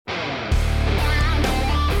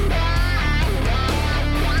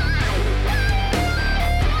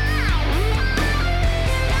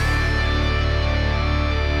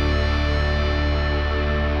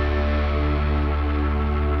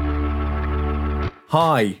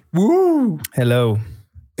Hi. Woo! Hello.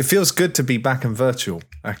 It feels good to be back in virtual,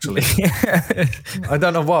 actually. I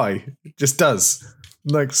don't know why. It just does.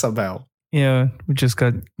 Like somehow. Yeah, we just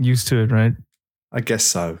got used to it, right? I guess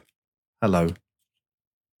so. Hello.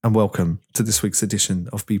 And welcome to this week's edition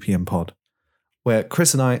of BPM Pod, where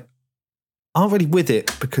Chris and I aren't really with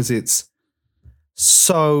it because it's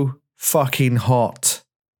so fucking hot.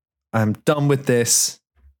 I'm done with this.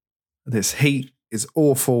 This heat is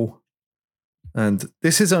awful. And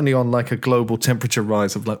this is only on like a global temperature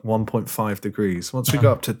rise of like 1.5 degrees. Once we go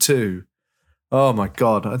up to 2, oh my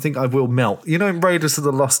God, I think I will melt. You know in Raiders of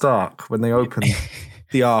the Lost Ark, when they open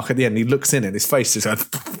the Ark at the end, he looks in and his face just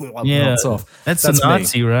melts off. That's a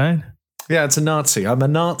Nazi, me. right? Yeah, it's a Nazi. I'm a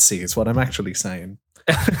Nazi is what I'm actually saying.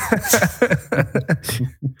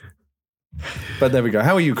 But there we go.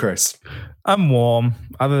 How are you, Chris? I'm warm.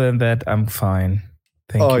 Other than that, I'm fine.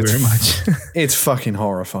 Thank you very much. It's fucking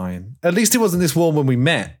horrifying. At least it wasn't this warm when we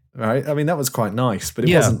met, right? I mean, that was quite nice, but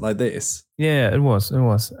it wasn't like this. Yeah, it was.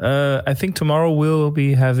 I think tomorrow we'll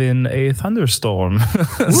be having a thunderstorm.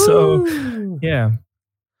 So, yeah.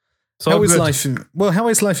 So how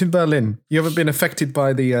is life in Berlin? You haven't been affected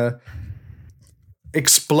by the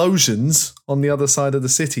explosions on the other side of the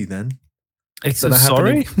city then?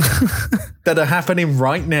 Sorry? That are happening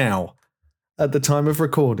right now at the time of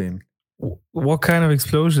recording. What kind of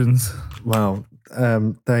explosions? Well,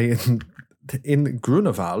 they in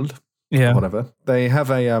Grunewald, or whatever, they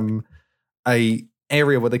have a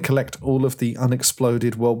area where they collect all of the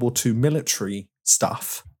unexploded World War II military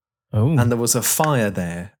stuff. Oh. And there was a fire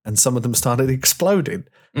there, and some of them started exploding,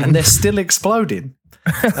 and they're still exploding.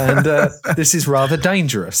 And this is rather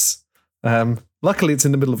dangerous. Luckily, it's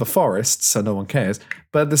in the middle of a forest, so no one cares.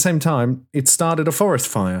 But at the same time, it started a forest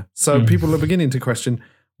fire. So people are beginning to question,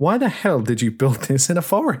 why the hell did you build this in a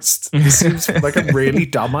forest? This seems like a really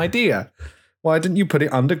dumb idea. Why didn't you put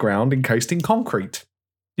it underground encased in concrete?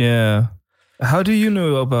 Yeah. How do you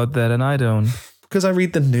know about that and I don't? Because I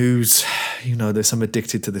read the news. You know this, I'm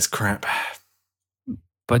addicted to this crap.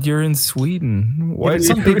 But you're in Sweden. Why it's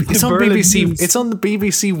on BBC. News? It's on the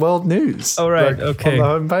BBC World News. Oh, right. Okay.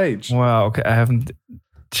 On the homepage. Wow. Okay. I haven't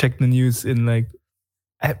checked the news in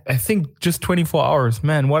I think just 24 hours.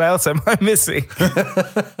 Man, what else am I missing?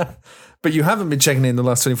 But you haven't been checking in the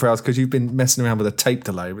last 24 hours because you've been messing around with a tape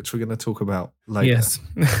delay, which we're going to talk about later. Yes.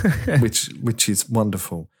 which is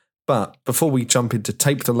wonderful. But before we jump into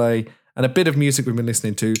tape delay and a bit of music we've been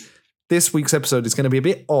listening to, this week's episode is going to be a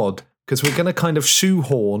bit odd because we're going to kind of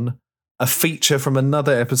shoehorn a feature from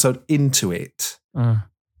another episode into it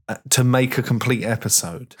to make a complete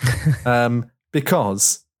episode.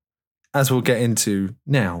 Because, as we'll get into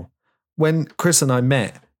now, when Chris and I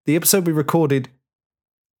met, the episode we recorded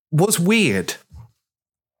was weird.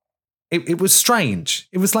 It was strange.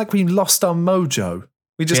 It was like we lost our mojo.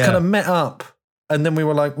 We just kind of met up and then we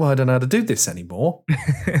were like, well, I don't know how to do this anymore.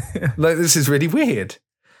 Like, this is really weird.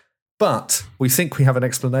 But we think we have an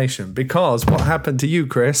explanation because what happened to you,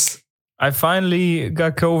 Chris? I finally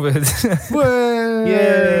got COVID.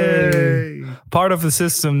 Yay! Part of the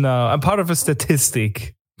system now. I'm part of a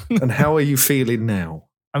statistic. And how are you feeling now?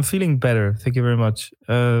 I'm feeling better. Thank you very much.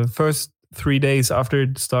 First 3 days after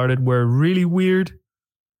it started were really weird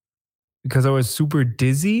because I was super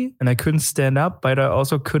dizzy and I couldn't stand up, but I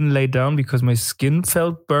also couldn't lay down because my skin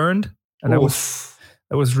felt burned. And that was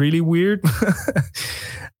really weird.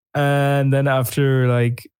 And then after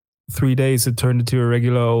like 3 days, it turned into a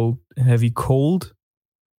regular old heavy cold.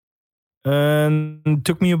 And it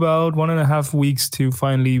took me about 1.5 weeks to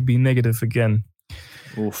finally be negative again.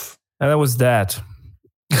 Oof. And that was that.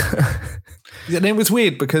 And it was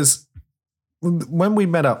weird because when we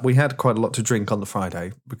met up, we had quite a lot to drink on the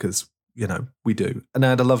Friday because, you know, we do. And I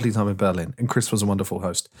had a lovely time in Berlin and Chris was a wonderful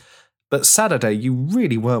host. But Saturday, you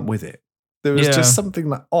really weren't with it. There was just something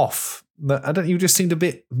like off. You just seemed a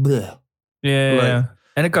bit bleh. Yeah.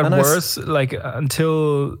 And it got worse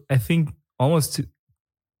until I think almost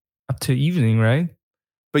up to evening, right?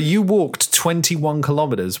 But you walked 21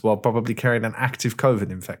 kilometers while probably carrying an active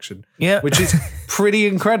COVID infection. Yeah. Which is pretty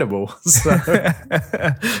incredible. So.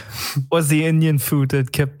 Was the Indian food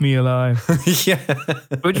that kept me alive. Yeah.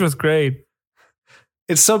 Which was great.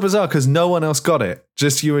 It's so bizarre because no one else got it.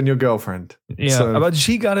 Just you and your girlfriend. Yeah. But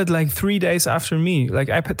she got it like 3 days after me. Like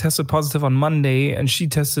I tested positive on Monday and she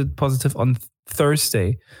tested positive on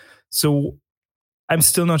Thursday. So I'm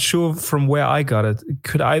still not sure from where I got it. It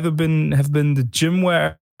could either have been the gym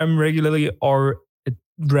where I'm regularly or a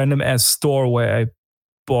random ass store where I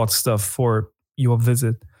bought stuff for your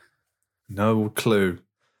visit. No clue.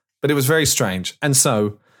 But it was very strange. And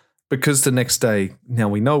so because the next day, now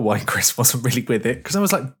we know why Chris wasn't really with it. Because I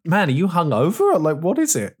was like, man, are you hungover? Or like, what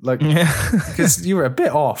is it? Like, because you were a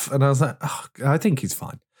bit off. And I was like, oh, I think he's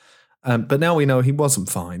fine. But now we know he wasn't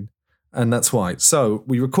fine. And that's why. So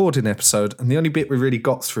we recorded an episode, and the only bit we really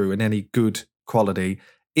got through in any good quality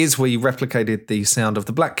is we replicated the sound of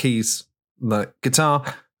the Black Keys, the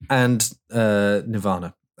guitar, and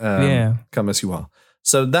Nirvana. Come As You Are.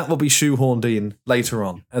 So that will be shoehorned in later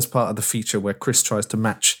on as part of the feature where Chris tries to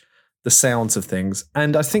match the sounds of things.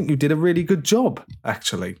 And I think you did a really good job,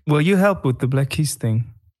 actually. Well, you helped with the Black Keys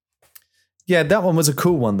thing. Yeah, that one was a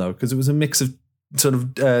cool one, though, because it was a mix of sort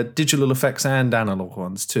of digital effects and analog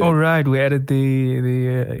ones, too. Oh, right. We added the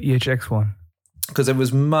EHX one. Because it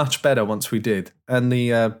was much better once we did. And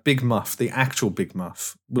the Big Muff, the actual Big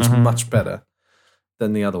Muff, was much better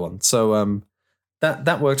than the other one. So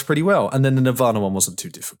that worked pretty well. And then the Nirvana one wasn't too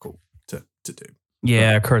difficult to do.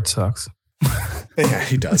 Yeah, Kurt sucks. Yeah,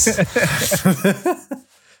 he does.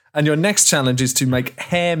 And your next challenge is to make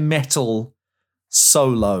hair metal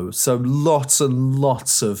solo. So lots and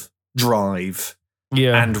lots of drive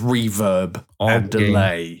and reverb and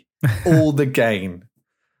delay. All the gain.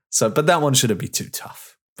 So, but that one shouldn't be too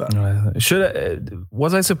tough. But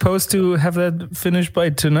was I supposed to have that finished by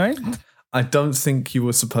tonight? I don't think you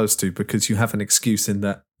were supposed to, because you have an excuse in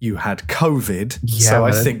that you had COVID. Yeah, so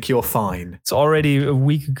I think you're fine. It's already a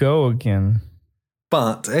week ago again.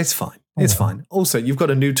 But it's fine. It's fine. Also, you've got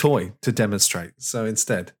a new toy to demonstrate. So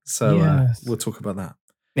instead. So we'll talk about that.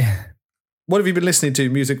 Yeah. What have you been listening to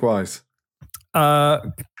music-wise?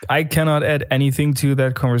 I cannot add anything to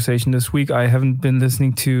that conversation this week. I haven't been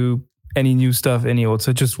listening to any new stuff, any old,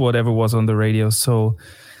 so just whatever was on the radio. So,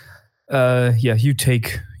 you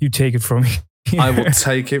take it from me. I will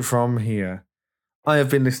take it from here. I have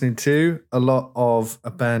been listening to a lot of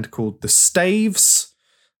a band called The Staves.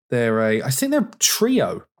 I think they're a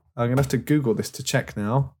trio. I'm gonna have to Google this to check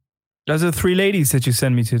now. Those are 3 ladies that you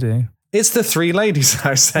sent me today. It's the 3 ladies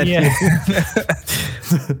I sent you.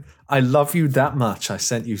 I love you that much. I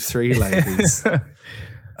sent you 3 ladies.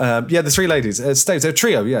 The 3 ladies. Staves, they're a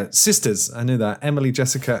trio, sisters. I knew that. Emily,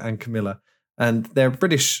 Jessica, and Camilla. And they're a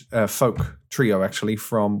British folk trio, actually,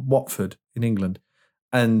 from Watford in England.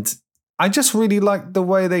 And I just really like the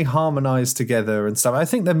way they harmonise together and stuff. I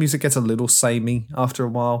think their music gets a little samey after a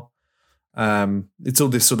while. It's all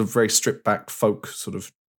this sort of very stripped-back folk sort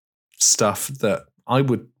of stuff that I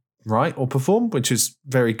would write or perform, which is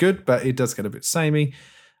very good, but it does get a bit samey.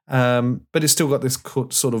 But it's still got this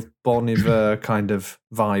sort of Bon Iver kind of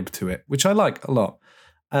vibe to it, which I like a lot.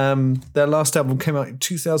 Their last album came out in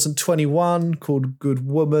 2021 called Good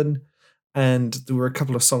Woman, and there were a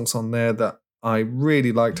couple of songs on there that I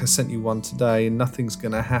really liked. I sent you one today, Nothing's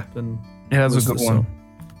Gonna Happen. Yeah, that's a good one.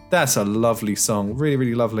 That's a lovely song, really,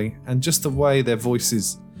 really lovely. And just the way their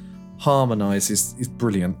voices harmonise is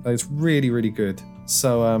brilliant. It's really, really good.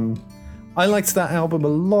 So I liked that album a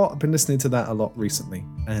lot. I've been listening to that a lot recently,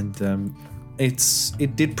 and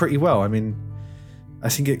it did pretty well. I mean, I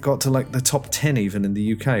think it got to like the top 10 even in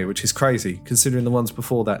the UK, which is crazy considering the ones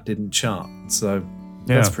before that didn't chart. So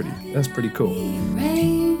that's pretty cool.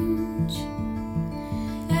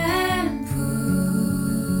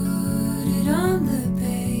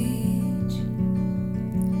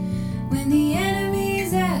 The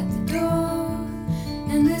enemy's at the door,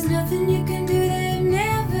 and there's nothing you can do they've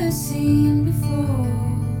never seen before.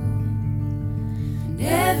 And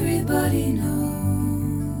everybody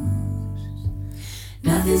knows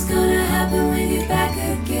nothing's gonna happen when you're back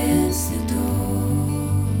against the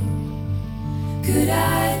door. Could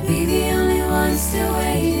I be the only one still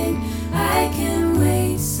waiting? I can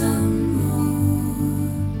wait some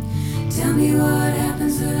more. Tell me what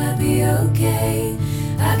happens, will I be okay?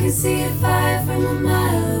 I can see a fire from a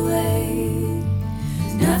mile away.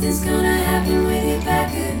 Nothing's gonna happen with you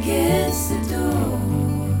back against the door.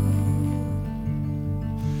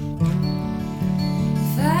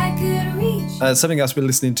 If I could reach. Something else we're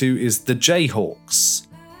listening to is the Jayhawks.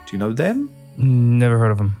 Do you know them? Never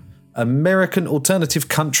heard of them. American alternative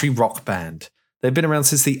country rock band. They've been around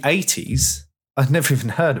since the 80s. I'd never even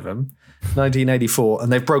heard of them. 1984,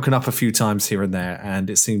 and they've broken up a few times here and there, and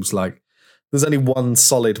it seems like there's only one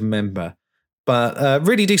solid member, but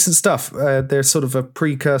really decent stuff. They're sort of a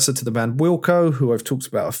precursor to the band Wilco, who I've talked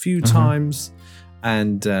about a few times,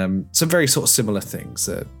 and some very sort of similar things.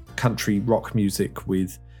 Country rock music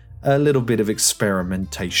with a little bit of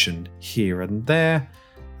experimentation here and there.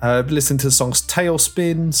 Listen to the songs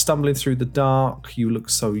Tailspin, Stumbling Through the Dark, You Look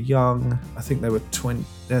So Young. I think they were 20,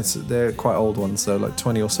 they're quite old ones, so like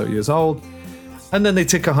 20 or so years old. And then they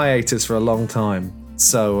took a hiatus for a long time.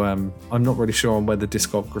 So I'm not really sure on where the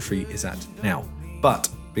discography is at now. But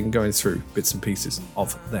been going through bits and pieces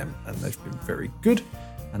of them, and they've been very good,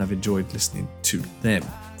 and I've enjoyed listening to them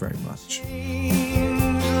very much.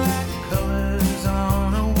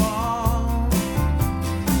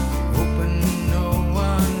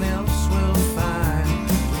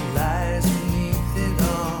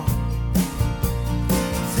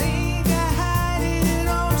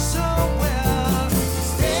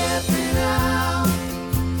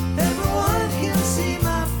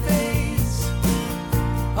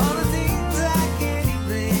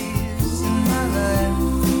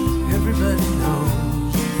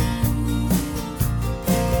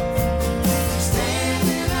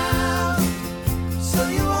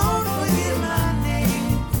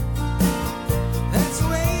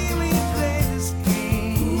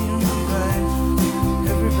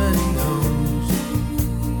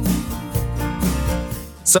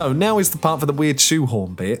 So now is the part for the weird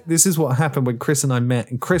shoehorn bit. This is what happened when Chris and I met,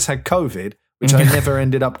 and Chris had COVID, which I never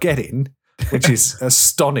ended up getting, which is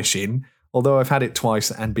astonishing, although I've had it twice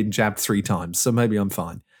and been jabbed 3 times, so maybe I'm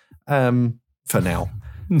fine for now.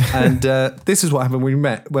 And this is what happened when we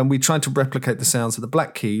met, when we tried to replicate the sounds of the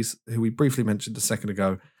Black Keys, who we briefly mentioned a second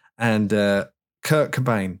ago, and Kurt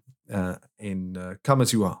Cobain in Come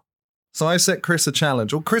As You Are. So I set Chris a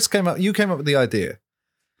challenge. Well, you came up with the idea.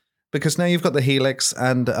 Because now you've got the Helix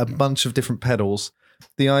and a bunch of different pedals.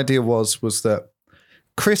 The idea was that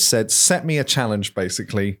Chris said, set me a challenge,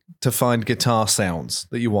 basically, to find guitar sounds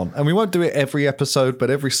that you want. And we won't do it every episode, but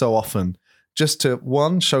every so often, just to,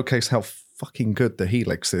 one, showcase how fucking good the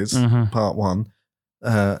Helix is, part 1.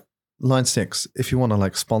 Line 6, if you want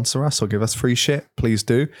to sponsor us or give us free shit, please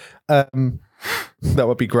do. That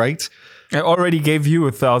would be great. I already gave you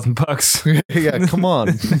 $1,000. Yeah, come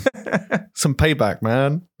on. Some payback,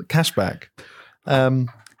 man. Cash back. And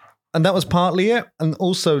that was partly it. And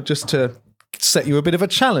also just to set you a bit of a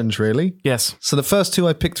challenge, really. Yes. So the first 2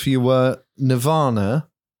 I picked for you were Nirvana,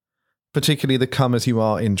 particularly the Come As You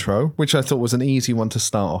Are intro, which I thought was an easy one to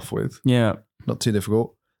start off with. Yeah. Not too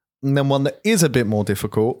difficult. And then one that is a bit more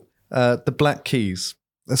difficult, the Black Keys.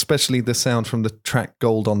 Especially the sound from the track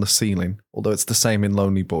Gold on the Ceiling, although it's the same in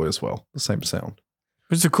Lonely Boy as well, the same sound.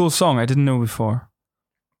 It's a cool song. I didn't know before.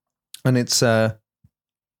 And it's,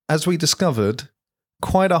 as we discovered,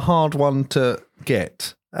 quite a hard one to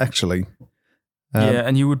get, actually. Yeah,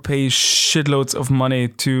 and you would pay shitloads of money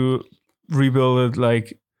to rebuild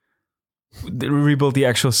it, rebuild the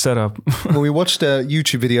actual setup. Well, we watched a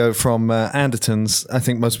YouTube video from Andertons. I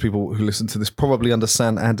think most people who listen to this probably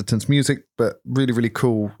understand Andertons music, but really, really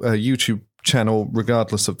cool YouTube channel,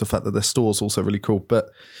 regardless of the fact that their store's also really cool, but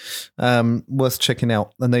worth checking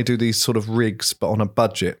out. And they do these sort of rigs, but on a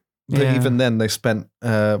budget. But even then, they spent,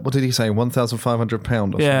 what did he say,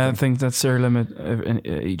 £1,500? Yeah, I think that's their limit in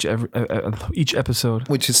each episode.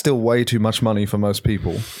 Which is still way too much money for most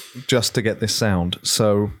people just to get this sound.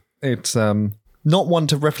 So it's not one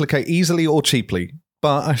to replicate easily or cheaply,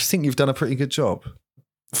 but I think you've done a pretty good job.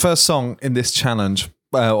 First song in this challenge,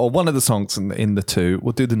 or one of the songs in the 2,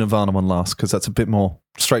 we'll do the Nirvana one last because that's a bit more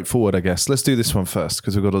straightforward, I guess. Let's do this one first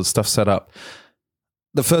because we've got all the stuff set up.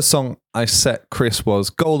 The first song I set, Chris, was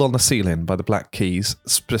Gold on the Ceiling by the Black Keys,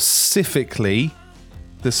 specifically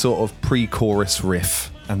the sort of pre-chorus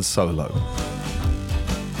riff and solo.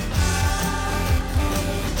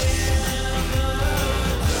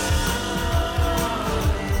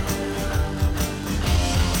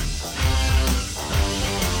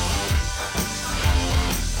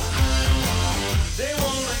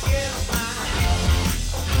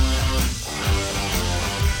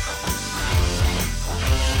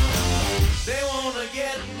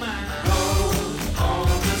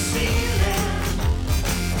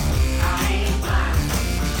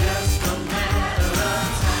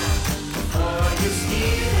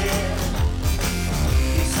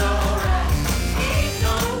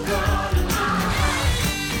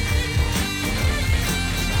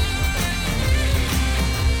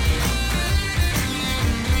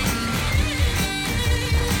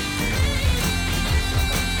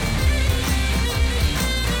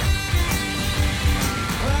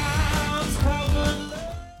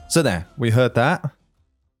 So there, we heard that.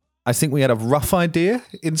 I think we had a rough idea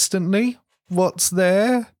instantly. What's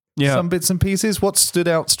there? Yeah. Some bits and pieces. What stood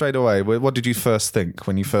out straight away? What did you first think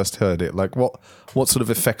when you first heard it? What sort of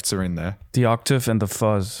effects are in there? The octave and the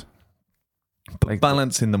fuzz.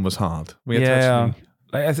 Balancing them was hard. We had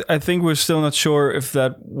to actually... I think we're still not sure if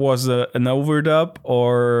that was an overdub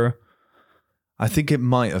or... I think it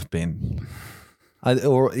might have been.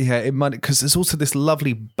 It might, because there's also this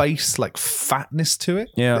lovely bass, fatness to it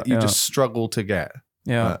that you just struggle to get.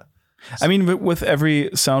 Yeah. I mean, with every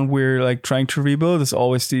sound we're like trying to rebuild, there's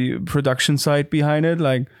always the production side behind it,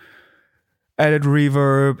 like added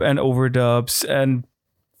reverb and overdubs and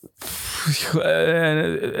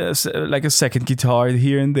like a second guitar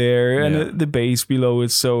here and there, and the bass below it.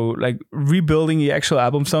 So like rebuilding the actual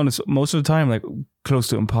album sound is most of the time like close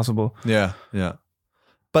to impossible. Yeah.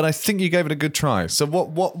 But I think you gave it a good try. So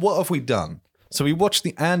what have we done? So we watched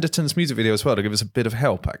the Andertons music video as well to give us a bit of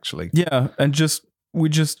help, actually. Yeah, and we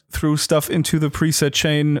just threw stuff into the preset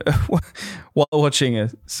chain while watching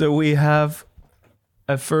it. So we have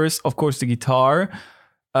at first, of course, the guitar.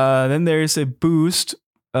 Then there is a boost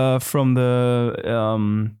from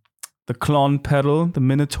the Klon pedal, the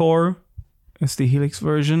Minotaur. It's the Helix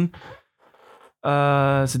version.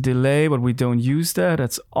 It's a delay, but we don't use that.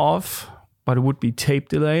 That's off, but it would be tape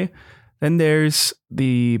delay. Then there's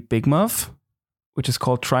the Big Muff, which is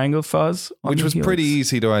called Triangle Fuzz. Which was pretty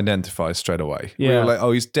easy to identify straight away. Yeah. We were like,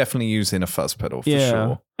 oh, he's definitely using a fuzz pedal for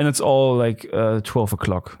sure. And it's all like 12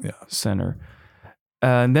 o'clock center.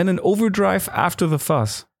 And then an overdrive after the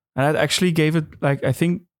fuzz. And that actually gave it, like, I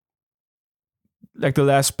think, like the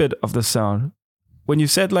last bit of the sound. When you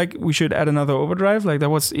said, like, we should add another overdrive, like that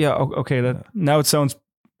was, okay, now it sounds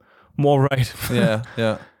more right.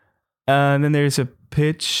 Yeah. And then there's a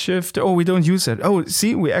pitch shift. Oh, we don't use it. Oh,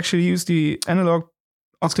 see, we actually use the analog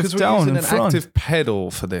octave down in an front. active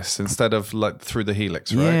pedal for this instead of like through the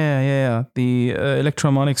Helix, right? Yeah. The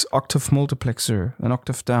Electromonics octave multiplexer, an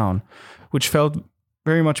octave down, which felt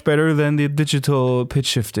very much better than the digital pitch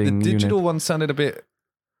shifting. The digital unit. one sounded a bit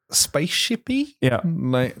spaceshipy. Yeah.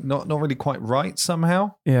 Like not really quite right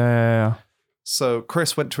somehow. Yeah. So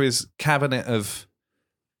Chris went to his cabinet of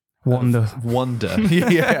Wonder.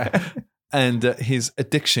 Yeah. And his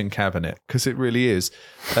addiction cabinet, because it really is,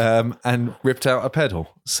 and ripped out a pedal.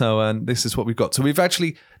 So this is what we've got. So we've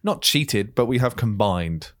actually not cheated, but we have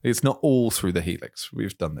combined. It's not all through the Helix.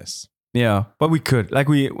 We've done this. Yeah, but we could. Like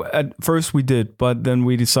at first we did, but then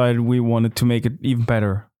we decided we wanted to make it even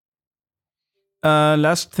better.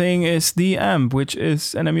 Last thing is the amp, which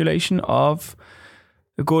is an emulation of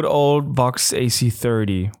the good old Vox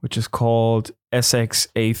AC30, which is called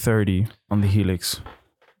SX-A30 on the Helix.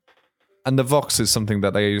 And the Vox is something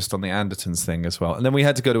that they used on the Andertons thing as well. And then we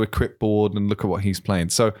had to go to Equip Board and look at what he's playing.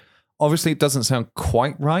 So obviously it doesn't sound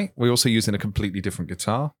quite right. We're also using a completely different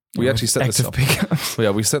guitar. We actually set this up.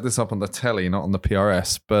 Yeah, we set this up on the telly, not on the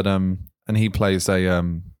PRS. But and he plays a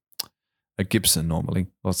Gibson normally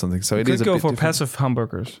or something. So it is a go bit for different. passive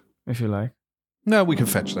humbuckers if you like. No, we can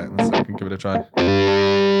fetch that in a second. Give it a try.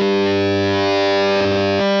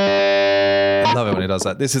 I love it when he does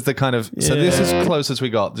that. This is the kind of so this is close as we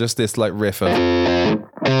got. Just this like riff of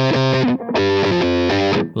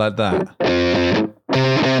like that.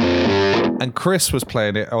 And Chris was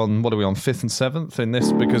playing it on, what are we on, 5th and 7th in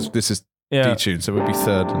this? Because this is detuned, so it would be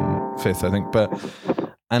 3rd and 5th, I think.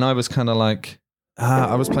 And I was kind of like,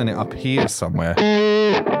 I was playing it up here somewhere.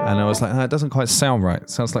 And I was like, it doesn't quite sound right. It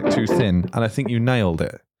sounds like too thin. And I think you nailed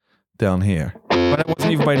it down here. But it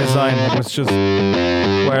wasn't even by design. It was just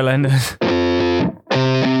where I landed.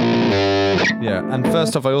 Yeah, and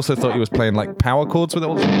first off, I also thought he was playing like power chords with it.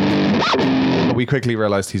 But we quickly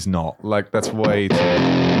realized he's not. Like, that's way too...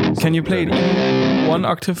 Can you play it even one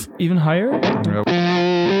octave even higher? Right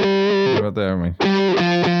there, I mean.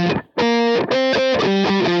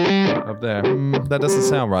 Up there. That doesn't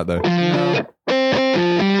sound right, though.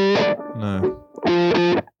 No.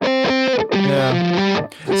 Yeah.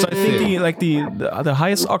 So I think the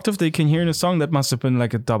highest octave they can hear in a song, that must have been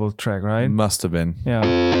like a double track, right? Must have been.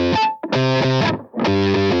 Yeah.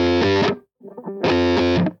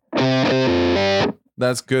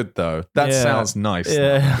 That's good, though. That sounds nice.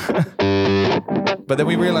 Yeah. But then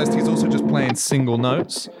we realized he's also just playing single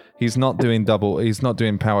notes. He's not doing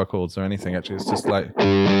power chords or anything, actually. It's just like...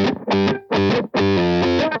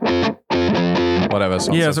 whatever.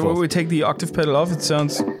 So when we take the octave pedal off, it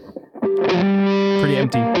sounds pretty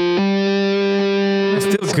empty. It's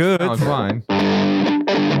still good. Sounds fine.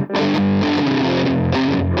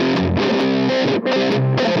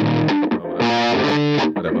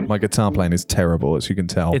 Whatever. My guitar playing is terrible, as you can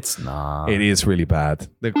tell. It's not. It is really bad.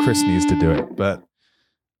 Chris needs to do it, but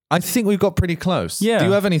I think we've got pretty close. Yeah. Do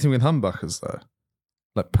you have anything with humbuckers, though?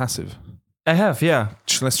 Like passive? I have, yeah.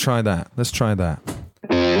 Let's try that.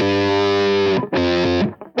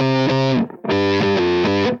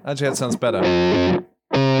 Actually, that sounds better.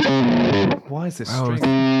 Why is this string?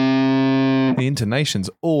 The intonation's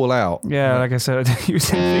all out. Yeah, like I said, I didn't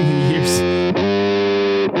use anything in years.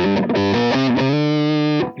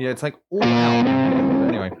 Yeah, it's like all out.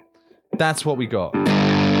 Anyway, that's what we got.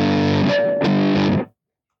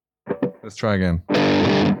 Let's try again.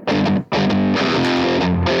 I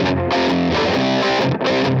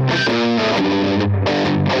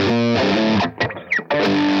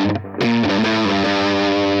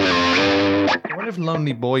wonder if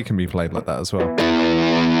Lonely Boy can be played like that as well.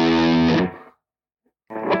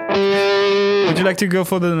 Would you like to go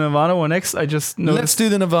for the Nirvana one next? I just noticed Let's do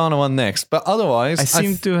the Nirvana one next. But otherwise, I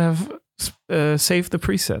seem to have saved the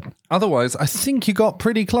preset. I think you got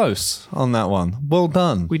pretty close on that one. Well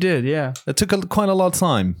done. We did, yeah. It took quite a lot of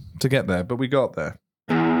time to get there, but we got there.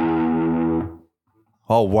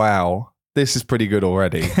 Oh, wow. This is pretty good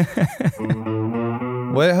already.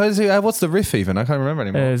 What's the riff even? I can't remember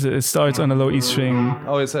anymore. It starts on a low E string.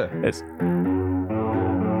 Oh, is it? It's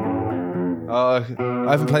I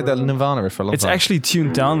haven't played that Nirvana riff for a long time. actually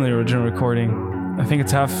tuned down in the original recording. I think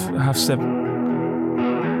it's half step.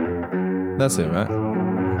 That's it, right?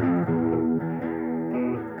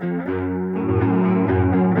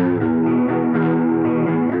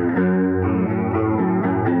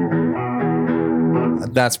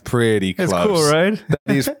 That's pretty close. It's cool, right?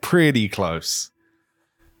 That is pretty close.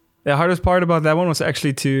 The hardest part about that one was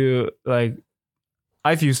actually to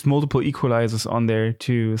I've used multiple equalizers on there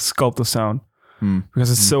to sculpt the sound because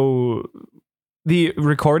it's so. The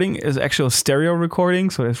recording is actually a stereo recording,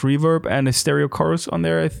 so there's reverb and a stereo chorus on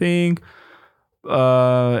there, I think.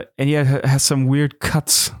 And yeah, it has some weird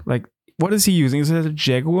cuts. Like, what is he using? Is it a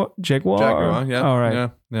Jaguar? Jaguar, yeah. All right.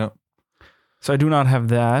 Yeah. So I do not have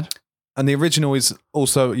that. And the original is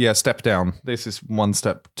also, step down. This is one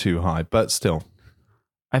step too high, but still.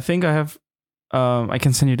 I think I have. I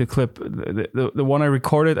can send you the clip. The one I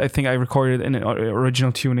recorded, I think I recorded in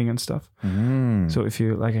original tuning and stuff. So if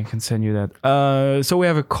you like, I can send you that. So we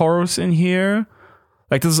have a chorus in here.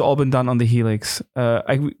 Like, this has all been done on the Helix.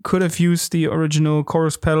 I could have used the original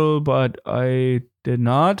chorus pedal, but I did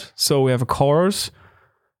not. So we have a chorus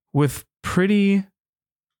with pretty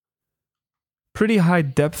high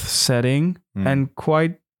depth setting and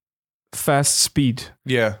quite fast speed.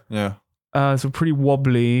 Yeah. So pretty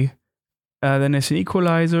wobbly. Then there's an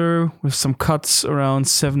equalizer with some cuts around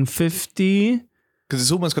 750. Because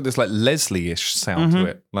it's almost got this like Leslie-ish sound to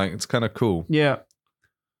it. Like, it's kind of cool. Yeah.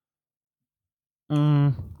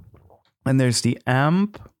 And there's the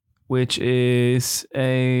amp, which is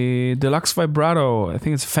a deluxe vibrato. I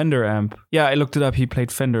think it's a Fender amp. Yeah, I looked it up. He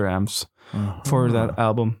played Fender amps for that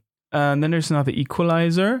album. And then there's another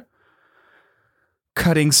equalizer,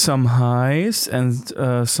 cutting some highs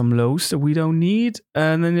and some lows that we don't need.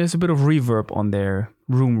 And then there's a bit of reverb on there,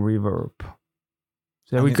 room reverb.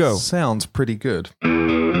 So there we go. Sounds pretty good.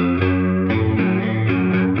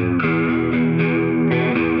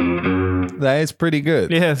 That is pretty good.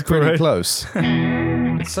 Yeah, it's pretty right? close.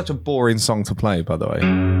 It's such a boring song to play, by the way.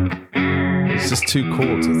 It's just two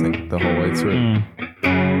chords, I think, the whole way through.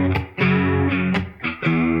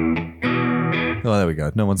 Oh, there we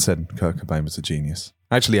go. No one said Kurt Cobain was a genius.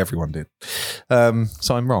 Actually, everyone did.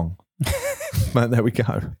 So I'm wrong. But there we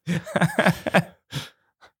go.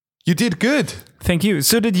 You did good. Thank you.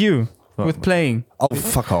 So did you with playing. Oh,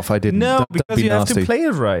 fuck off. I didn't. No, Don't because be you nasty. have to play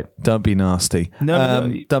it right. Don't be nasty.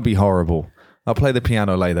 No. Don't be horrible. I'll play the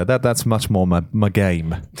piano later. That's much more my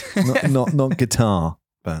game. not guitar.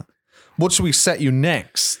 But what should we set you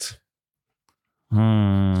next?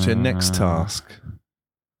 What's your next task?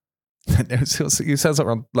 You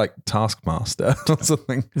sound like Taskmaster or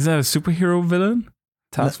something. Is that a superhero villain?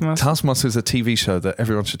 Taskmaster? Taskmaster is a TV show that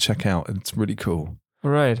everyone should check out. It's really cool.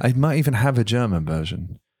 Right. I might even have a German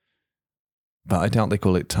version. But I doubt they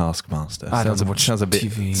call it Taskmaster. I don't watch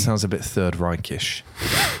TV. Sounds a bit Third Reichish.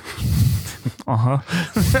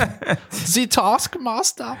 The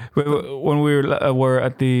Taskmaster. When we were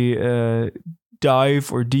at the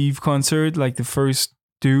Dive or Dive concert, like the first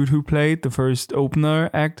dude who played, the first opener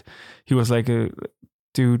act, he was like a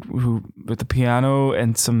dude who with the piano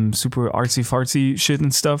and some super artsy fartsy shit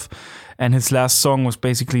and stuff. And his last song was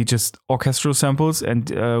basically just orchestral samples and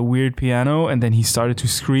weird piano. And then he started to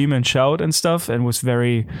scream and shout and stuff and was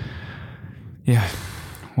very,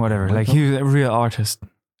 whatever. Like, he was a real artist.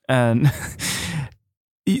 And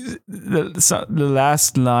the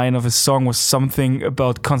last line of his song was something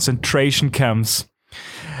about concentration camps.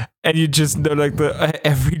 And you just know, like,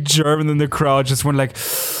 every German in the crowd just went like,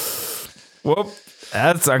 whoop,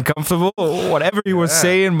 that's uncomfortable. Whatever he was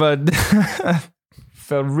saying, but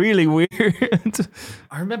felt really weird.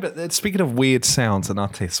 I remember, speaking of weird sounds and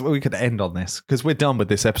artists, well, we could end on this because we're done with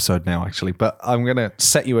this episode now, actually. But I'm going to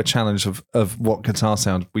set you a challenge of what guitar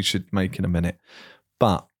sound we should make in a minute.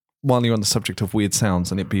 But while you're on the subject of weird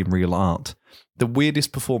sounds and it being real art, the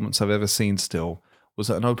weirdest performance I've ever seen still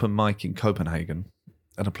was at an open mic in Copenhagen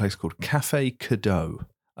at a place called Café Cadeau.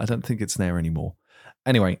 I don't think it's there anymore.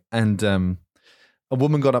 Anyway, and a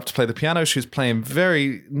woman got up to play the piano. She was playing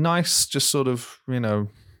very nice, just sort of,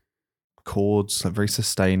 chords, like very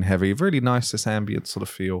sustained, heavy, really nice, this ambient sort of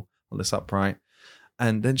feel on this upright.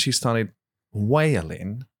 And then she started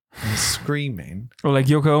wailing and screaming. Or like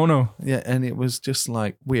Yoko Ono. Yeah, and it was just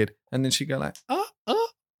like weird. And then she'd go like,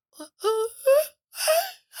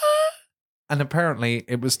 and apparently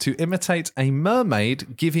it was to imitate a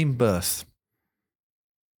mermaid giving birth.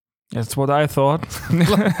 That's what I thought.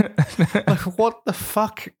 Like, what the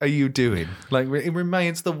fuck are you doing? Like, it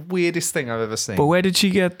remains the weirdest thing I've ever seen. But where did she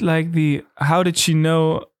get how did she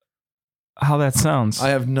know how that sounds? I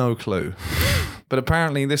have no clue. But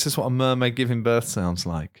apparently this is what a mermaid giving birth sounds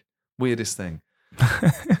like. Weirdest thing.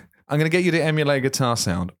 I'm going to get you to emulate a guitar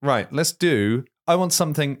sound. Right, I want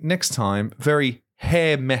something next time very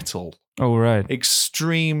hair metal. Oh, right.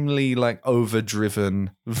 Extremely like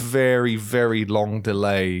overdriven, very, very long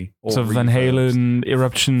delay. Or So Van Halen,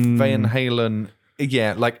 Eruption. Van Halen,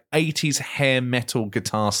 yeah, like 80s hair metal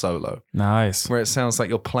guitar solo. Nice. Where it sounds like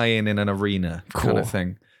you're playing in an arena kind of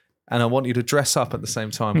thing. And I want you to dress up at the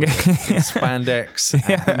same time with spandex.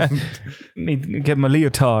 Yeah. Need to get my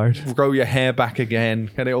leotard. Grow your hair back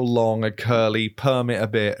again. Get it all long and curly. Perm it a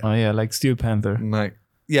bit. Oh, yeah, like Steel Panther. Like,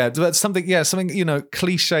 yeah, but something,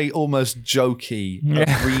 cliche, almost jokey,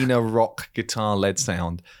 arena rock guitar led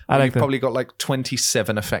sound. I like You've that. probably got like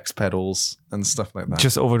 27 effects pedals and stuff like that.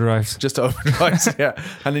 Just overdrives. Just overdrives, yeah.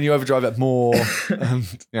 And then you overdrive it more.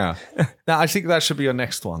 And, yeah. Now, I think that should be your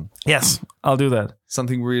next one. Yes, I'll do that.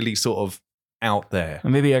 Something really sort of out there.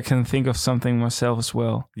 And maybe I can think of something myself as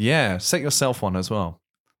well. Yeah, set yourself one as well.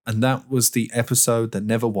 And that was the episode that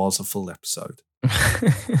never was a full episode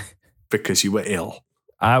because you were ill.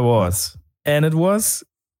 I was. And it was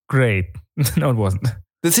great. No, it wasn't.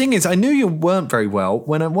 The thing is, I knew you weren't very well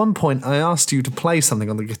when at one point I asked you to play something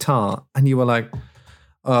on the guitar and you were like,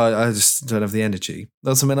 oh, I just don't have the energy.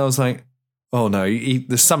 That's when I was like, oh no,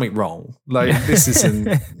 there's something wrong. Like, this isn't,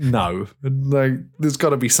 no. Like, there's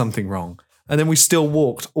got to be something wrong. And then we still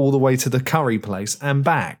walked all the way to the curry place and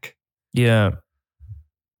back. Yeah.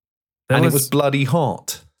 And it was bloody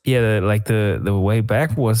hot. Yeah, like the way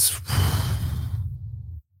back was...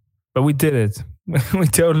 But we did it. We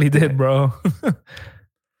totally did, bro.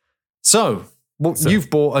 So, you've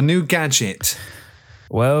bought a new gadget.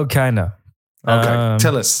 Well, kind of. Okay,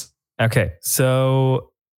 tell us. Okay,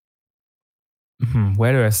 so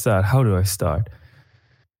where do I start? How do I start?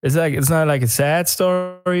 It's not like a sad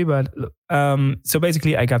story, but so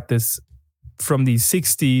basically I got this from the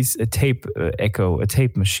 60s, a tape echo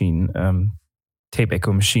machine,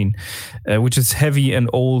 which is heavy and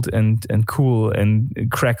old and cool and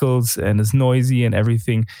crackles and is noisy and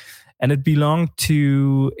everything. And it belonged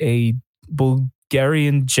to a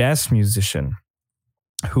Bulgarian jazz musician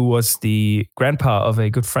who was the grandpa of a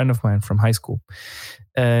good friend of mine from high school.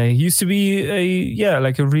 He used to be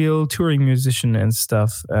a real touring musician and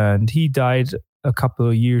stuff. And he died a couple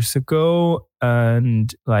of years ago.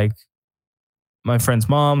 And like my friend's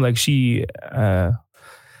mom, like she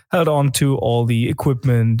held on to all the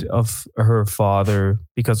equipment of her father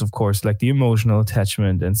because, of course, like the emotional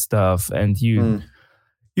attachment and stuff. And you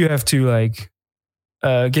have to like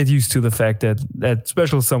get used to the fact that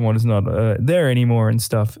special someone is not there anymore and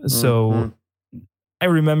stuff. So I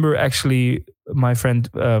remember actually my friend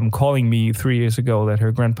calling me 3 years ago that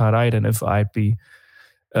her grandpa died and if I'd be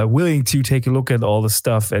willing to take a look at all the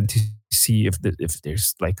stuff and to see if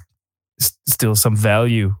there's like still some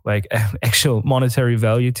value, like actual monetary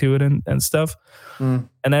value to it and stuff. And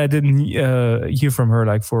I didn't hear from her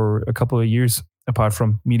like for a couple of years, apart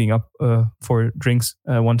from meeting up for drinks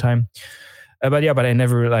one time. But I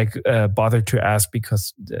never like bothered to ask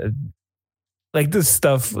because like this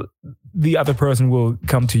stuff, the other person will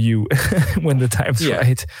come to you when the time's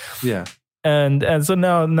right. Yeah. And so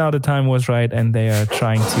now the time was right, and they are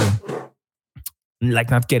trying to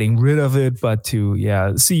like not getting rid of it, but to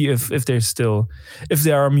see if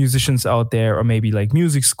there are musicians out there or maybe like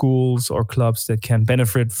music schools or clubs that can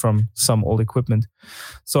benefit from some old equipment.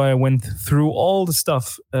 So I went through all the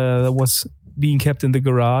stuff that was being kept in the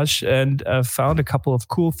garage and found a couple of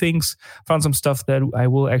cool things. Found some stuff that I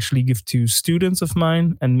will actually give to students of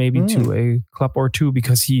mine and maybe to a club or two,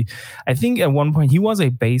 because I think at one point he was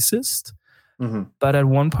a bassist. But at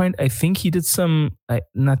one point, I think he did some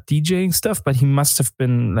not DJing stuff, but he must have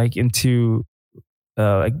been like into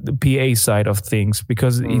like the PA side of things,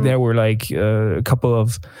 because there were like a couple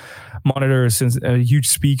of monitors and huge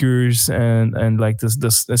speakers and like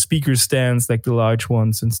the speaker stands, like the large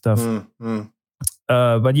ones and stuff.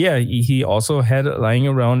 But yeah, he also had lying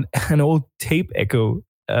around an old tape echo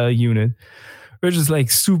unit, which is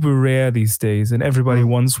like super rare these days, and everybody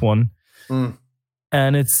wants one.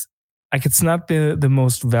 And it's not the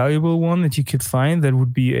most valuable one that you could find. That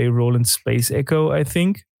would be a Roland Space Echo, I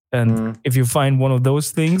think. And if you find one of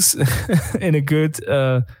those things in a good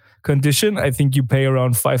condition, I think you pay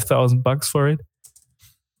around $5,000 for it.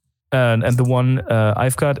 And the one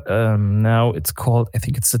I've got now, it's called, I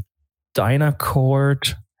think it's a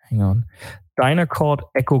Dynacord. Hang on, Dynacord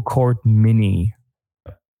EchoCord Mini.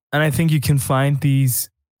 And I think you can find these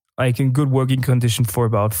like in good working condition for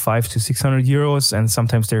about 500 to 600 euros, and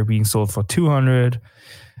sometimes they're being sold for 200.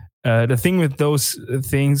 The thing with those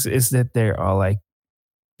things is that they are like,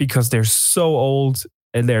 because they're so old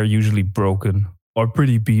and they're usually broken or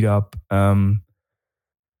pretty beat up.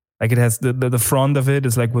 Like it has the front of it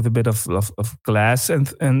is like with a bit of glass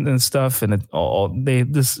and stuff, and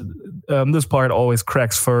this part always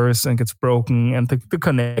cracks first and gets broken, and the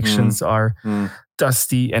connections are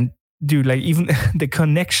dusty. And dude, like even the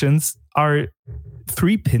connections are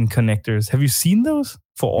 3-pin connectors. Have you seen those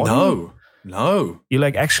for audio? No. You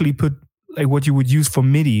like actually put like what you would use for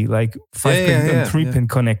MIDI, like 5-pin and 3-pin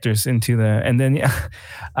connectors into and then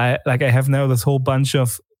I have now this whole bunch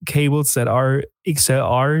of cables that are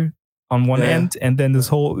XLR on one end, and then this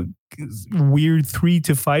whole weird 3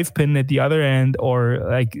 to 5 pin at the other end, or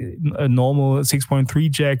like a normal 6.3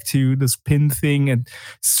 jack to this pin thing, and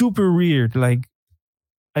super weird. Like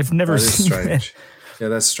I've never seen strange. Yeah,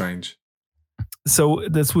 that's strange. So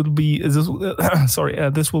this will be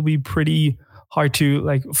this will be pretty hard to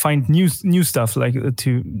like find new stuff like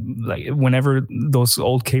to like whenever those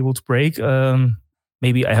old cables break.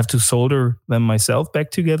 Maybe I have to solder them myself back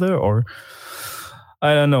together, or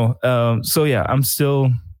I don't know. So yeah, I'm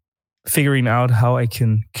still figuring out how I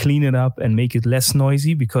can clean it up and make it less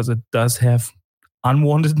noisy, because it does have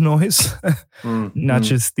unwanted noise, not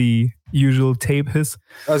just the usual tape hiss.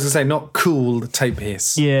 I was gonna say, not cool tape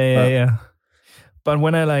hiss. Yeah. But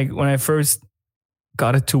when I first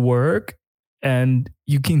got it to work, and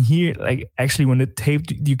you can hear like actually when the tape,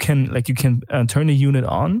 you can turn the unit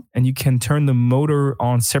on, and you can turn the motor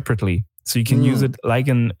on separately. So you can use it like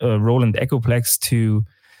in Roland Echoplex to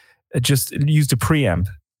just use the preamp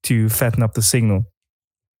to fatten up the signal.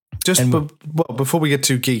 Before we get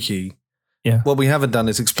too geeky, what we haven't done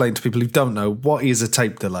is explain to people who don't know what is a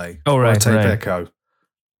tape delay or a tape echo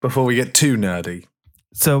before we get too nerdy.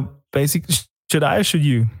 So basically, should I or should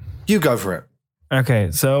you? You go for it.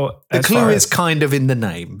 Okay, so the clue is kind of in the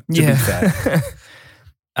name, to be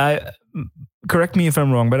fair. Correct me if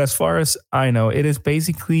I'm wrong, but as far as I know, it is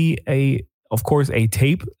basically of course, a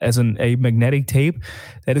tape, as in a magnetic tape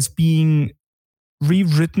that is being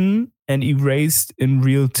rewritten and erased in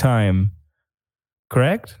real time.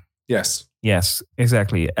 Correct? Yes. Yes,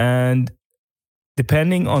 exactly. And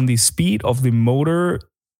depending on the speed of the motor,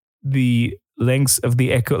 the length of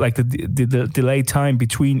the echo, like the delay time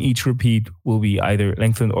between each repeat, will be either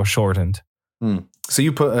lengthened or shortened. So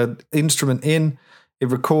you put an instrument in, it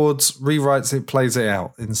records, rewrites it, plays it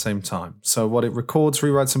out in the same time. So what it records,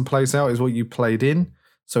 rewrites, and plays out is what you played in.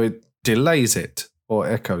 So it delays it or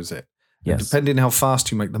echoes it. Yes. And depending how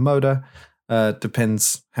fast you make the motor,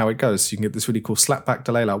 depends how it goes. So you can get this really cool slapback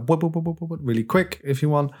delay, like whoop, whoop, whoop, whoop, really quick if you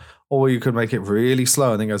want, or you could make it really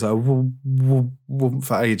slow and then goes like whoop, whoop, whoop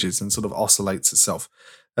for ages and sort of oscillates itself.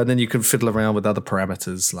 And then you can fiddle around with other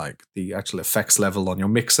parameters like the actual effects level on your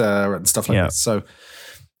mixer and stuff like this. So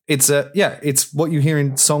it's what you hear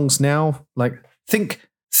in songs now. Like think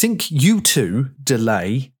U2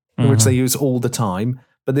 delay, which they use all the time,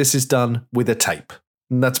 but this is done with a tape.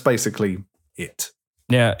 And that's basically it.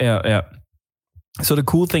 Yeah. So the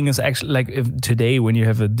cool thing is actually, like if today when you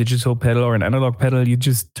have a digital pedal or an analog pedal, you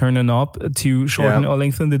just turn a knob to shorten or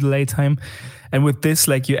lengthen the delay time. And with this,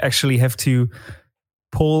 like you actually have to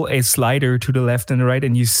pull a slider to the left and the right,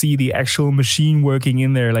 and you see the actual machine working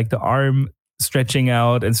in there, like the arm stretching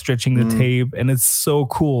out and stretching the tape. And it's so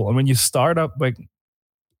cool. And when you start up, like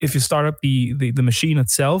if you start up the machine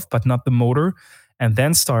itself, but not the motor, and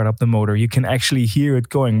then start up the motor, you can actually hear it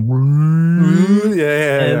going.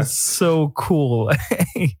 It's so cool.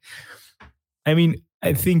 I mean,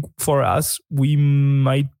 I think for us, we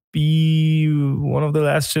might be one of the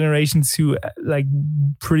last generations who like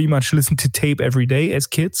pretty much listen to tape every day as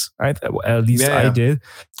kids. At least I did.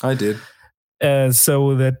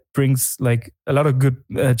 So that brings like a lot of good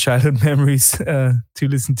childhood memories to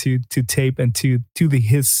listen to tape and to the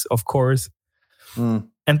hiss, of course.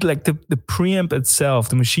 And like the preamp itself,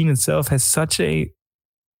 the machine itself has such a,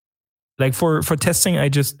 like for testing,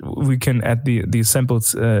 we can add the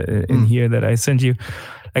samples in here that I sent you.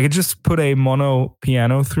 I could just put a mono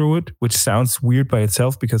piano through it, which sounds weird by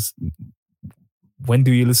itself because when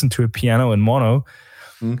do you listen to a piano in mono?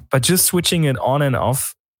 But just switching it on and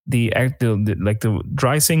off, the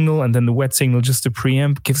dry signal and then the wet signal, just the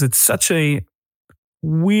preamp, gives it such a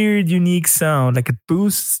weird, unique sound. Like it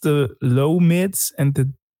boosts the low mids and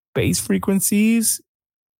the bass frequencies,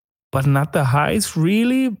 but not the highs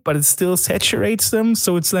really, but it still saturates them.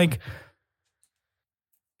 So it's like,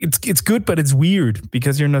 it's good, but it's weird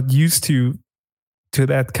because you're not used to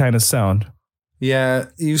that kind of sound. Yeah,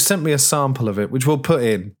 you sent me a sample of it, which we'll put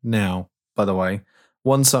in now, by the way.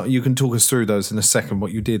 One song, you can talk us through those in a second,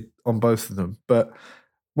 what you did on both of them. But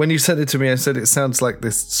when you sent it to me, I said it sounds like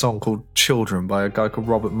this song called Children by a guy called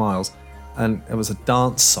Robert Miles. And it was a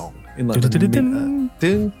dance song. In like Ding, ding,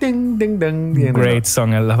 ding, ding, ding. Great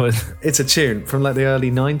song, I love it. It's a tune from like the early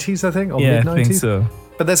 90s, I think, or Yeah, mid-90s. I think so.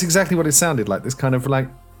 But that's exactly what it sounded like. This kind of like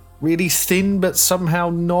really thin, but somehow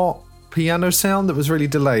not piano sound that was really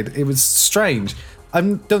delayed. It was strange. I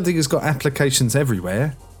don't think it's got applications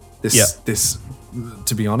everywhere. This,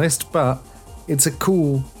 to be honest, but it's a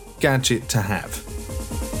cool gadget to have.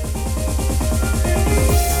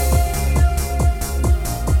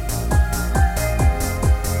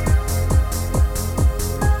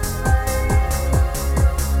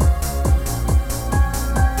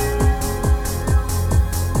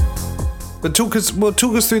 But talk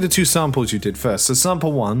us through the two samples you did first. So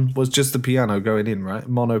sample one was just the piano going in, right?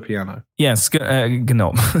 Mono piano. Yes,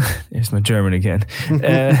 genau. There's my German again.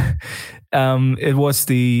 It was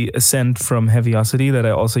the Ascent from Heaviosity that I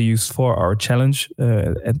also used for our challenge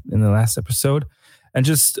in the last episode, and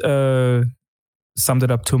just summed it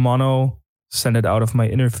up to mono, sent it out of my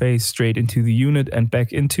interface straight into the unit and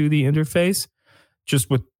back into the interface, just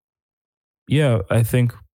with, I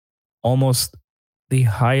think almost the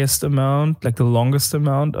highest amount, like the longest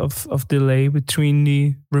amount of delay between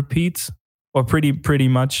the repeats, or pretty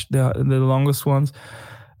much the longest ones.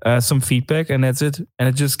 Some feedback, and that's it. And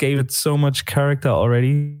it just gave it so much character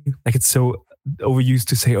already. Like, it's so overused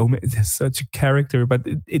to say, "Oh, man, it has such a character," but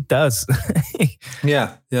it does.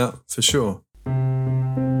 Yeah, for sure.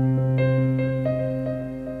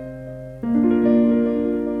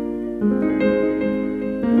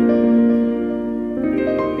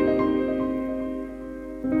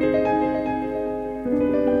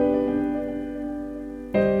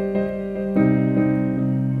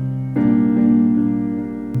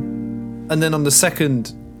 And then on the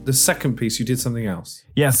second piece, you did something else.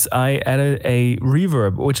 Yes, I added a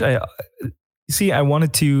reverb, which I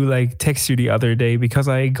wanted to like text you the other day because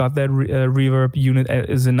I got that reverb unit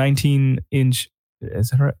as a 19-inch. Is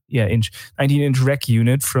that right? Yeah, 19-inch rec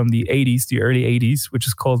unit from the 80s, the early 80s, which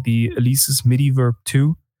is called the Alesis MIDI Verb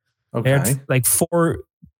 2. Okay. I had like 4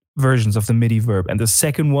 versions of the MIDI Verb, and the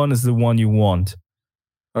second one is the one you want.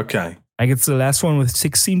 Okay. Like, it's the last one with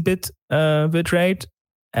 16-bit bit rate,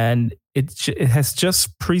 and it has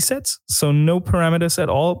just presets, so no parameters at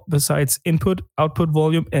all besides input, output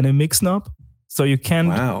volume, and a mix knob. So you can,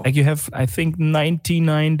 like, you have, I think,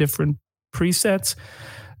 99 different presets,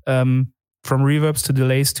 from reverbs to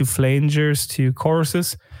delays to flangers to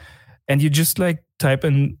choruses, and you just like type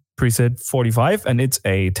in preset 45, and it's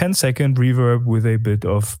a 10-second reverb with a bit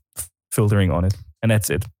of filtering on it, and that's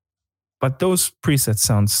it. But those presets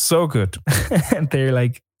sound so good, and they're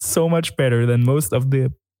like so much better than most of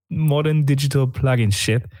the modern digital plugin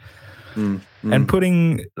shit. And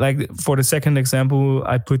putting, like, for the second example,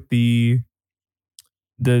 I put the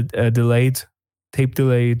tape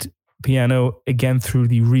delayed piano again through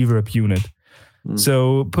the reverb unit.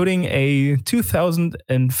 So putting a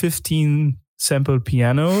 2015 sampled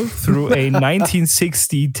piano through a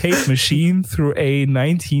 1960 tape machine through a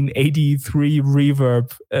 1983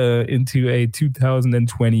 reverb into a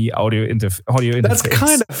 2020 audio interface. That's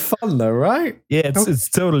kind of fun though, right? Yeah, it's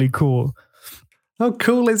totally cool. How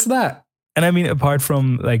cool is that? And I mean, apart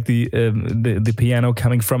from like the piano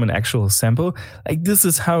coming from an actual sample, like, this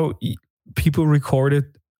is how people recorded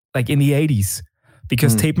like in the 80s,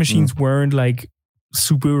 because tape machines weren't like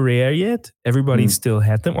super rare yet. Everybody still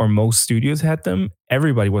had them, or most studios had them.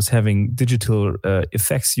 Everybody was having digital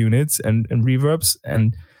effects units and reverbs,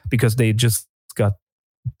 and because they just got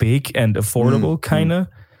big and affordable, kind of.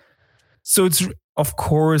 So it's, of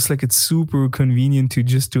course, like, it's super convenient to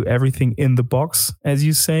just do everything in the box, as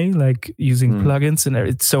you say, like using plugins, and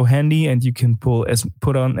it's so handy, and you can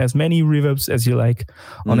put on as many reverbs as you like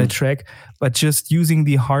on a track. But just using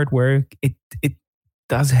the hardware, it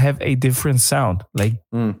does have a different sound. Like,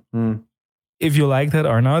 if you like that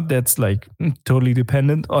or not, that's like totally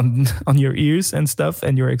dependent on your ears and stuff,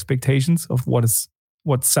 and your expectations of what's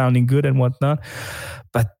sounding good and whatnot.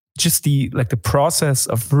 But just the process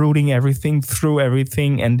of routing everything through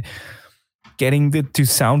everything and getting it to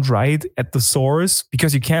sound right at the source,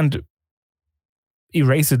 because you can't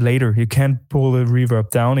erase it later. You can't pull the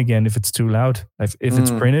reverb down again if it's too loud. If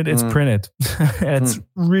it's printed, it's printed. It's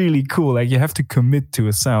really cool. Like, you have to commit to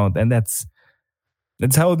a sound, and that's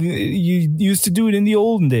how you used to do it in the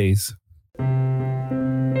olden days.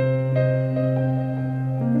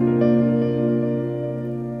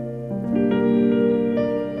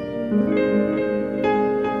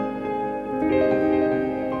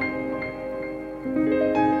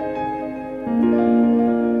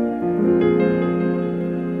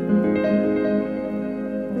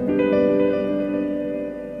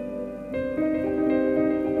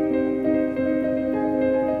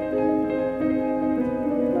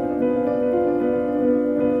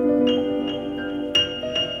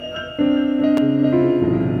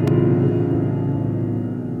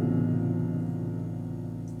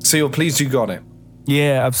 So you're pleased you got it?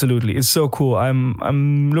 Yeah, absolutely. It's so cool.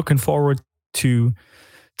 I'm looking forward to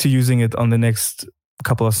using it on the next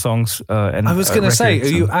couple of songs. And I was going to say, are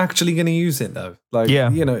you actually going to use it though? Like,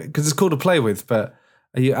 you know, because it's cool to play with, but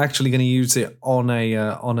are you actually going to use it on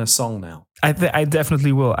a song now? I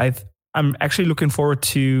definitely will. I'm actually looking forward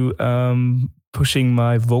to pushing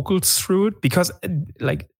my vocals through it, because,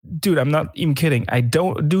 like, dude, I'm not even kidding. I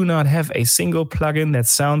do not have a single plugin that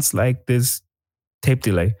sounds like this tape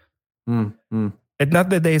delay. It's not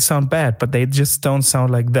that they sound bad, but they just don't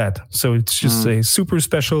sound like that. So it's just a super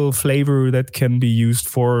special flavor that can be used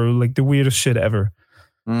for like the weirdest shit ever,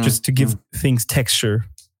 just to give things texture.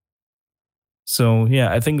 So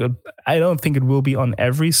yeah, I don't think it will be on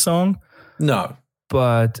every song. No,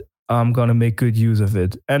 but I'm gonna make good use of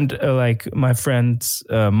it. And like my friend's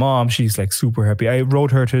mom, she's like super happy. I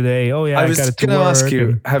wrote her today. Oh yeah, I was going to ask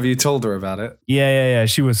you, have you told her about it? Yeah.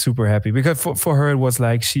 She was super happy, because for her it was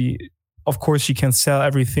like, of course she can sell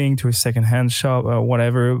everything to a secondhand shop or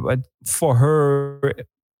whatever. But for her,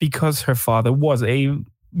 because her father was a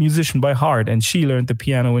musician by heart and she learned the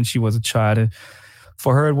piano when she was a child,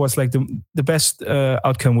 for her it was like the best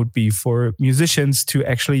outcome would be for musicians to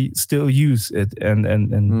actually still use it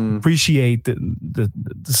and appreciate the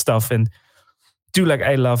stuff. And do, like,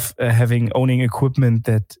 I love owning equipment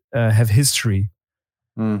that have history.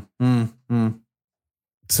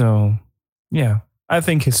 So yeah, I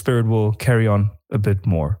think his spirit will carry on a bit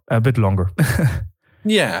longer.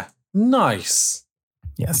 Yeah, nice.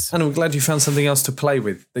 Yes. And I'm glad you found something else to play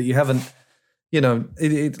with that you haven't, you know,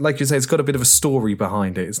 it like you say, it's got a bit of a story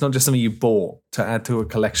behind it. It's not just something you bought to add to a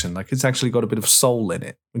collection. Like, it's actually got a bit of soul in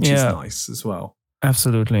it, which is nice as well.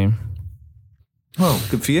 Absolutely. Well,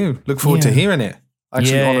 good for you. Look forward to hearing it.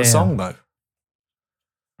 Actually, on a song, though.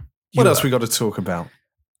 What else we got to talk about?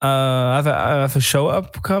 I have a show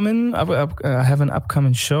upcoming. I have an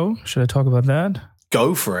upcoming show. Should I talk about that?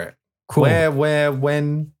 Go for it. Cool. Where,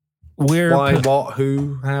 when, why, what,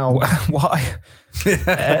 who, how? Why?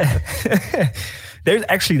 There's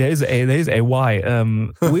a why.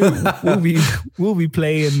 We'll be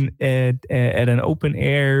playing at an open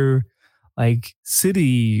air like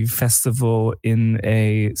city festival in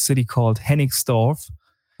a city called Hennigsdorf.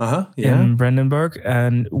 In Brandenburg,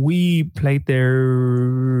 and we played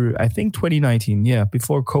there, I think 2019,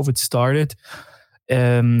 before COVID started,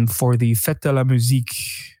 for the Fête de la Musique,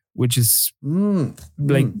 which is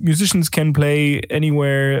like musicians can play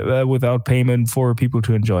anywhere without payment for people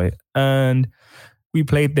to enjoy. And we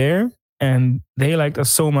played there, and they liked us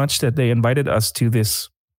so much that they invited us to this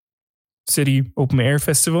city open air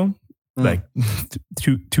festival like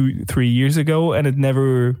 3 years ago, and it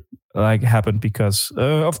never like happened because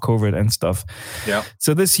of COVID and stuff. Yeah.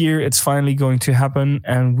 So this year it's finally going to happen,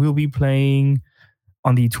 and we'll be playing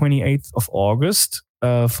on the 28th of August,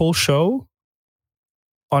 full show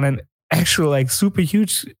on an actual like super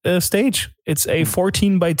huge stage. It's a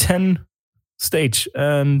 14 by 10 stage,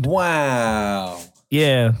 and wow.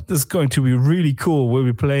 Yeah, this is going to be really cool. We'll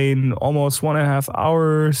be playing almost 1.5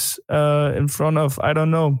 hours in front of, I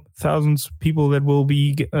don't know, thousands of people that will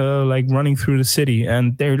be like running through the city.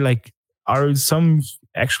 And there like are some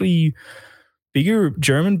actually bigger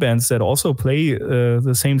German bands that also play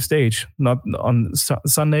the same stage. Not on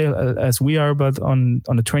Sunday as we are, but on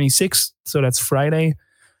the 26th. So that's Friday.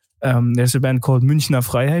 There's a band called Münchner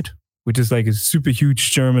Freiheit, which is like a super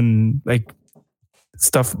huge German like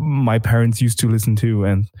stuff my parents used to listen to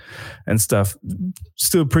and stuff.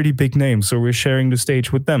 Still pretty big names, so we're sharing the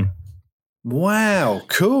stage with them. Wow,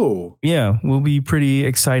 cool. Yeah, will be pretty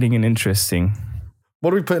exciting and interesting.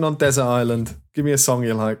 What are we putting on Desert Island? Give me a song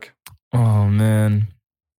you like. Oh man.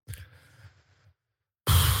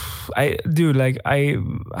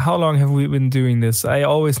 How long have we been doing this? I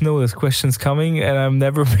always know this question's coming and I'm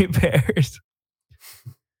never prepared.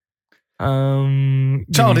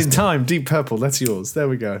 Child in Time, Deep Purple. That's yours. There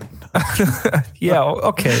we go. Yeah.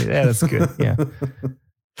 Okay. Yeah, that's good. Yeah.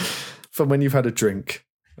 From when you've had a drink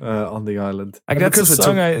on the island. Like And that's a because we're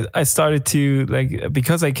song I started to like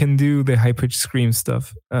because I can do the high pitched scream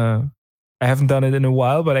stuff. I haven't done it in a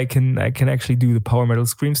while, but I can actually do the power metal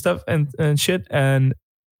scream stuff and shit. And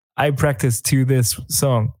I practiced to this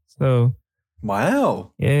song. So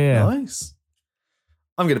Wow. yeah. Nice.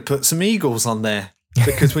 I'm going to put some Eagles on there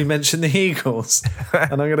because we mentioned the Eagles.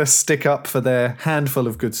 And I'm going to stick up for their handful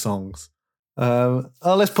of good songs.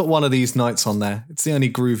 Let's put One of These Nights on there. It's the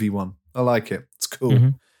only groovy one. I like it. It's cool.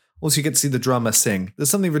 Mhm. Also, you get to see the drummer sing. There's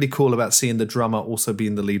something really cool about seeing the drummer also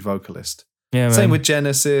being the lead vocalist. Yeah, man. Same with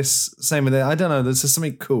Genesis. Same with it. I don't know. There's just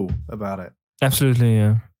something cool about it. Absolutely,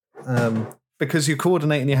 yeah. Because you're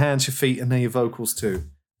coordinating your hands, your feet, and then your vocals too.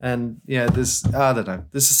 And yeah, I don't know.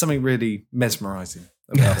 This is something really mesmerizing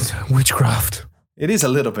about it. Witchcraft. It is a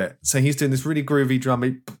little bit. So he's doing this really groovy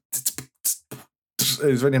drummy.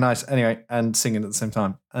 It was really nice. Anyway, and singing at the same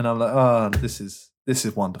time. And I'm like, oh, this is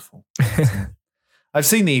wonderful. I've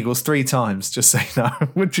seen the Eagles 3 times, just so you know,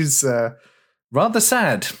 which is rather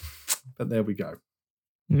sad. But there we go.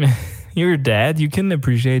 You're a dad. You can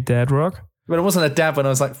appreciate dad rock. But I wasn't a dad when I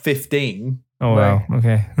was like 15. Oh, wow.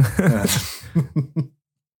 Okay. Yeah.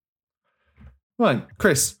 Right,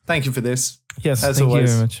 Chris, thank you for this. Yes, As thank you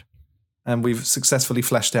always. very much. And we've successfully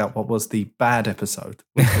fleshed out what was the bad episode.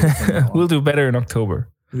 We'll do better in October.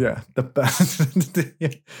 Yeah, the bad.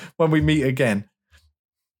 When we meet again.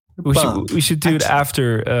 We should do it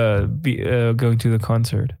after going to the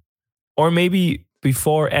concert. Or maybe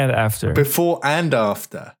before and after. Before and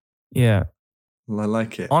after. Yeah. Well, I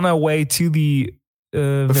like it. On our way to the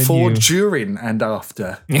Before, venue. during, and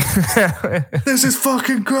after. This is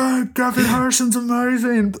fucking great. Gavin Harrison's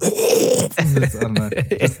amazing. I don't know.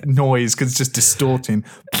 Just noise because it's just distorting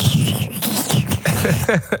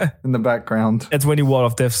in the background. That's when the Wall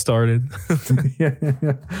of Death started. Yeah.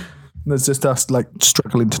 There's just us like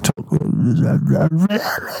struggling to talk.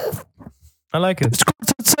 I like it.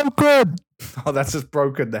 It's so good. Oh, that's just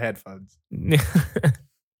broken the headphones.